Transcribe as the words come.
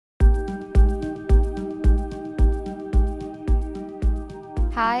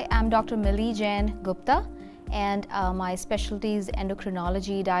Hi, I'm Dr. Milli Jain Gupta, and my specialty is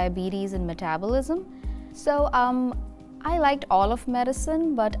endocrinology, diabetes, and metabolism. So I liked all of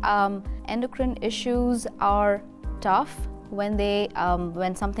medicine, but endocrine issues are tough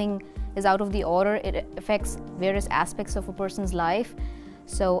when something is out of the order. It affects various aspects of a person's life.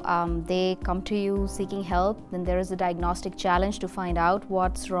 So they come to you seeking help, then there is a diagnostic challenge to find out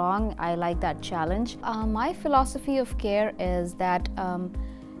what's wrong. I like that challenge. My philosophy of care is that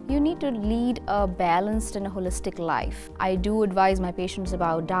you need to lead a balanced and a holistic life. I do advise my patients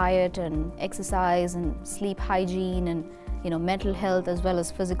about diet and exercise and sleep hygiene and mental health as well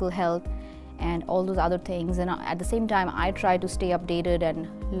as physical health and all those other things, and at the same time I try to stay updated and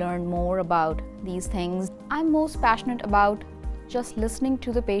learn more about these things. I'm most passionate about just listening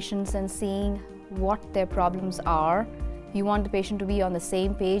to the patients and seeing what their problems are. You want the patient to be on the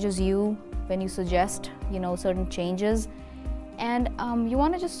same page as you when you suggest certain changes, and you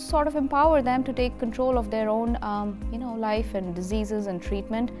want to just sort of empower them to take control of their own life and diseases and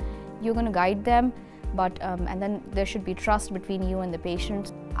treatment. You're going to guide them, but and then there should be trust between you and the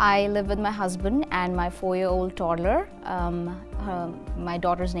patient. I live with my husband and my 4-year-old toddler. My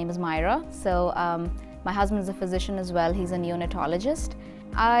daughter's name is Myra. So my husband is a physician as well. He's a neonatologist.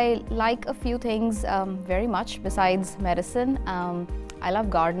 I like a few things very much besides medicine. I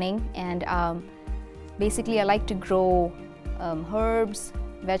love gardening, and basically I like to grow herbs,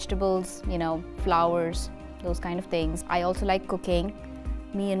 vegetables, flowers, those kind of things. I also like cooking.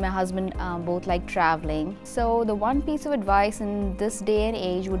 Me and my husband both like traveling. So the one piece of advice in this day and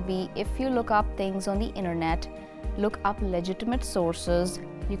age would be, if you look up things on the internet, look up legitimate sources.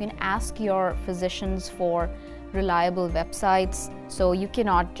 You can ask your physicians for reliable websites. So you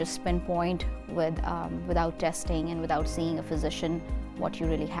cannot just pinpoint without testing and without seeing a physician what you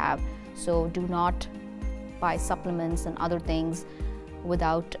really have. So do not buy supplements and other things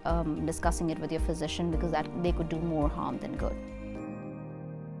without discussing it with your physician, because they could do more harm than good.